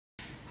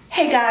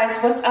Hey guys,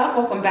 what's up?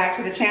 Welcome back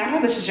to the channel.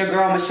 This is your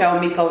girl,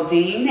 Miko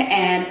Dean,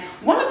 and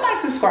one of my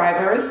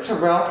subscribers,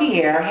 Terrell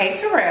Pierre, hey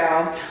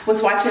Terrell,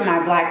 was watching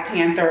my Black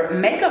Panther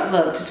makeup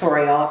look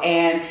tutorial,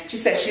 and she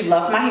said she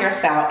loved my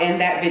hairstyle in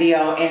that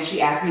video, and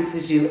she asked me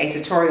to do a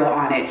tutorial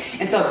on it.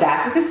 And so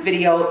that's what this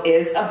video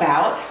is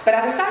about, but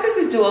I decided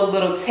to do a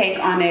little take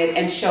on it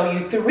and show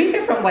you 3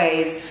 different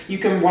ways you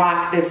can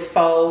rock this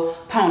faux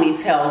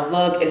ponytail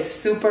look. It's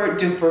super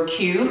duper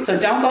cute. So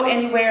don't go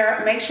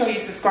anywhere. Make sure you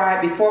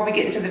subscribe before we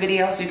get into the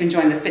video so you can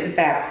join the Fit and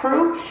Fab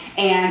crew,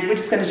 and we're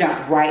just gonna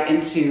jump right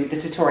into the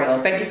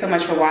tutorial. Thank you so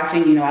much for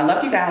watching. You know I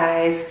love you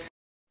guys.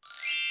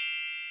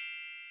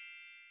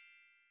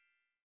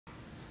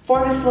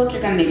 For this look,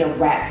 you're gonna need a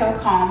rat tail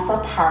comb for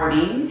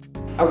parting,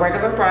 a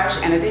regular brush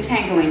and a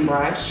detangling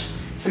brush,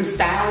 some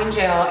styling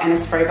gel, and a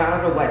spray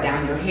bottle to wet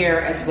down your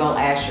hair, as well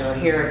as your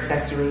hair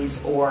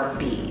accessories or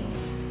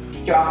beads.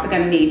 You're also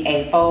gonna need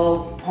a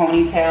faux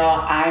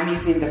ponytail. I'm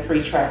using the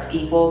Free Trust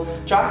Equal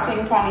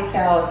drawstring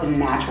ponytail. It's a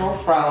natural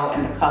fro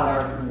in the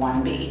color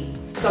 1B.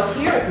 So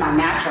here is my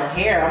natural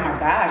hair. Oh my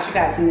gosh, you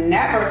guys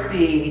never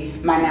see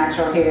my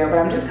natural hair, but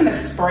I'm just gonna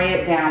spray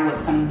it down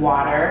with some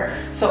water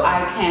so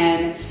I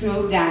can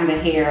smooth down the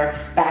hair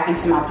back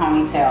into my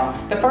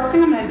ponytail. The first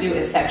thing I'm gonna do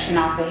is section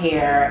off the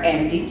hair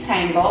and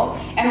detangle.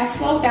 And I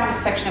slowed down the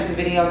section of the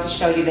video to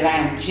show you that I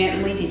am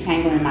gently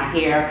detangling my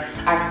hair.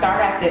 I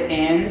start at the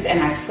ends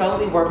and I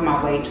slowly work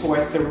my way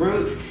towards the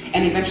roots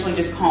and eventually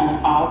just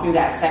comb all through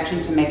that section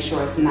to make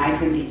sure it's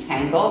nice and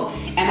detangled.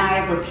 And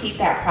I repeat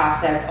that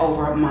process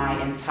over my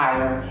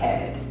entire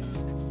head.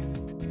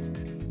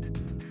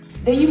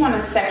 Then you want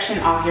to section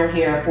off your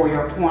hair for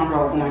your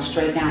cornrow going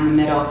straight down the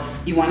middle.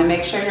 You want to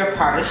make sure your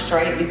part is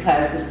straight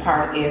because this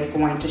part is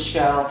going to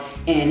show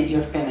in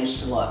your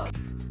finished look.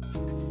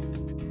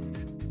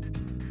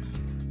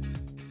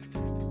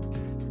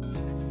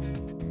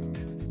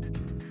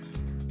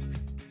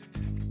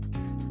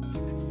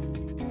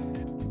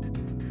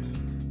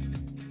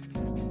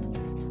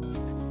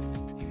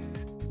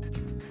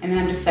 And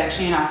then I'm just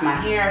sectioning off my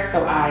hair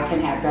so I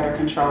can have better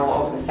control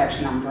over the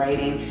section I'm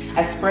braiding.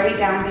 I sprayed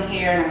down the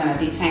hair and I'm gonna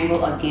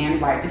detangle again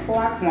right before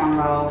I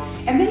cornrow,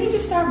 and then you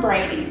just start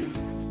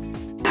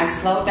braiding. I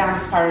slowed down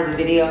this part of the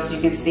video so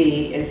you can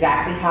see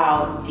exactly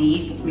how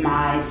deep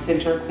my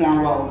center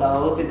cornrow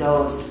goes. It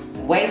goes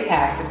way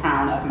past the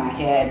crown of my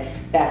head.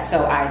 That's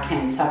so I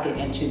can tuck it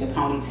into the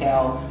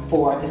ponytail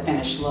for the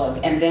finished look.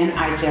 And then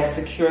I just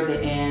secure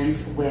the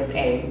ends with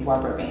a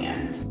rubber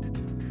band.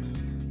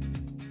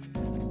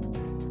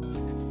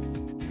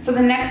 So the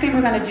next thing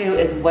we're gonna do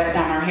is wet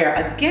down our hair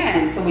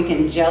again so we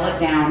can gel it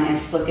down and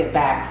slick it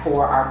back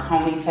for our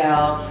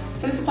ponytail.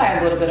 So just apply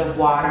a little bit of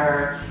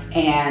water,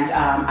 and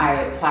I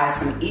apply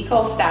some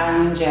Eco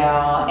styling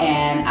gel,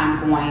 and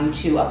I'm going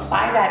to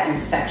apply that in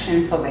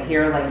sections so the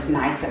hair lays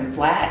nice and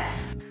flat.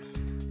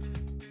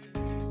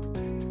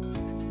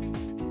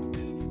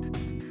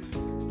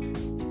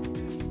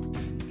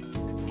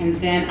 And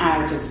then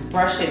I just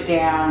brush it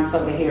down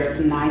so the hair is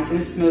nice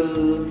and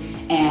smooth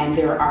and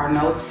there are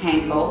no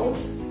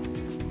tangles.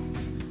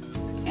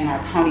 And our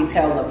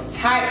ponytail looks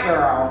tight,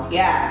 girl,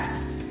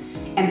 yes.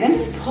 And then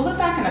just pull it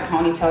back in a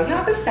ponytail.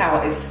 Y'all, this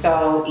style is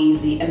so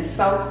easy and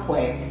so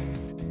quick.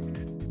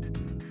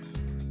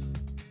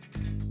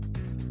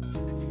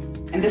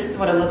 And this is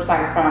what it looks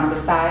like from the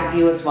side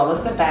view as well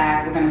as the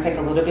back. We're gonna take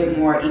a little bit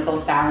more Eco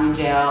styling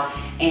gel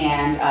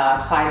and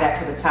apply that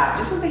to the top,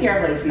 just so the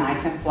hair lays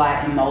nice and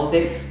flat and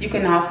molded. You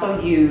can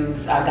also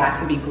use Got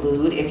To Be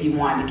Glued if you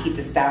want to keep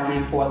the styling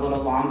in for a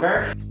little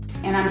longer.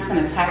 And I'm just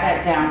gonna tie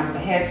that down with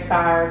a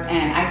headscarf.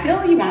 And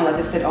ideally you wanna let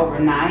this sit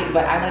overnight,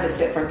 but I let it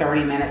sit for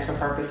 30 minutes for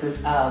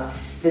purposes of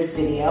this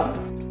video.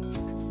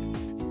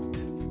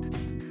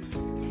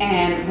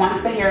 And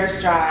once the hair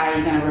is dry,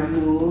 you're gonna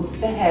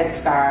remove the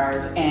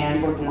headscarf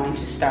and we're going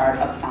to start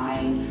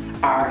applying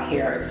our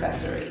hair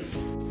accessories.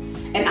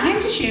 And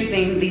I'm just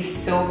using these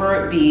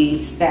silver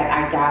beads that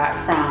I got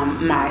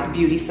from my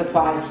beauty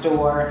supply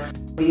store.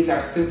 These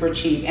are super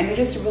cheap and they're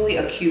just really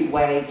a cute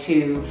way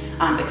to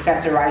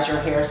accessorize your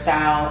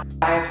hairstyle.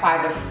 I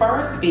apply the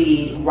first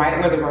bead right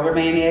where the rubber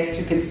band is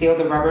to conceal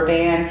the rubber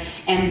band,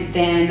 and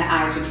then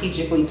I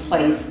strategically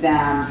place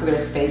them so they're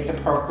spaced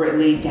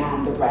appropriately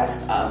down the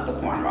rest of the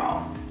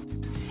cornrow.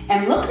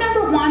 And look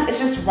number 1 is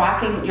just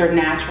rocking your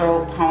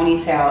natural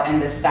ponytail in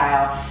this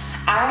style.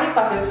 I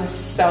thought this was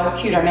so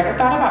cute. I never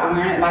thought about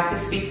wearing it like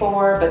this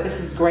before, but this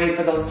is great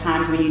for those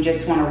times when you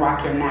just want to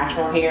rock your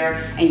natural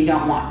hair and you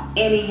don't want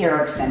any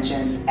hair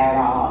extensions at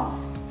all.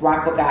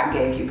 Rock what God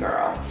gave you,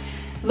 girl.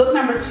 Look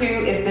number 2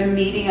 is the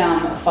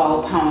medium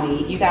faux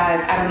pony. You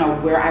guys, I don't know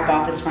where I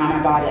bought this from.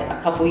 I bought it a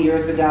couple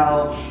years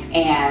ago,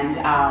 and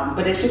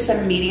but it's just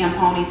a medium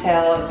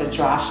ponytail. It's a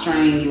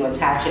drawstring. You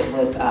attach it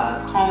with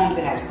combs.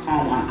 It has a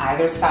comb on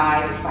either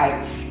side, just like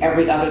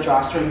every other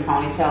drawstring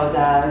ponytail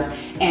does.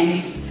 And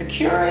you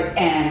secure it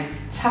and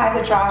tie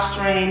the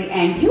drawstring,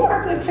 and you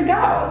are good to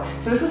go.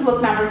 So this is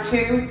look number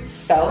 2.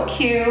 So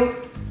cute,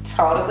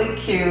 totally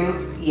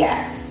cute.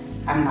 Yes,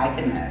 I'm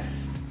liking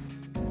this.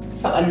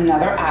 So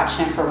another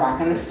option for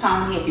rocking this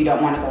pony if you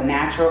don't want to go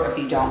natural, if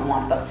you don't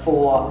want the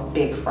full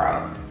big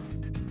fro.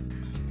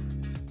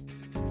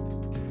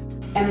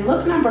 And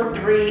look number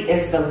 3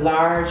 is the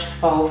large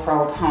faux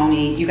fro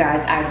pony. You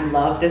guys, I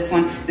love this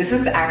one. This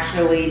is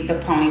actually the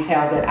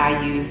ponytail that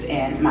I used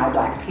in my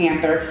Black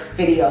Panther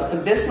video.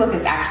 So this look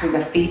is actually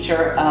the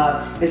feature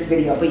of this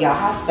video. But y'all,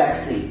 how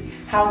sexy,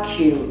 how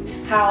cute,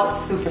 how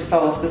super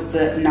soul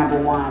sister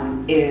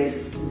 #1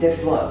 is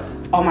this look.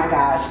 Oh my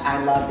gosh,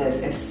 I love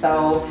this. It's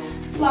so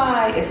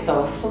fly, it's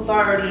so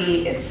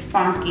flirty, it's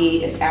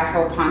funky, it's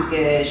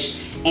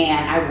Afro-punkish.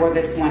 And I wore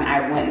this when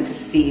I went to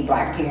see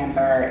Black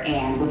Panther,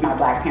 and with my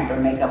Black Panther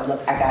makeup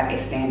look, I got a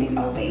standing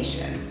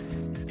ovation.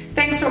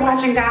 Thanks for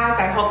watching, guys.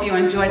 I hope you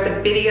enjoyed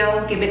the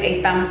video. Give it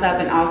a thumbs up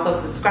and also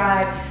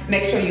subscribe.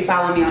 Make sure you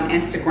follow me on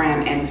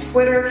Instagram and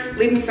Twitter.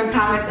 Leave me some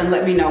comments and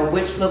let me know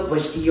which look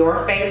was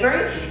your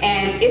favorite.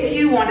 And if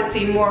you want to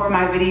see more of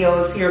my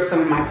videos, here are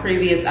some of my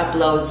previous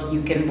uploads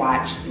you can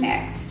watch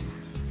next.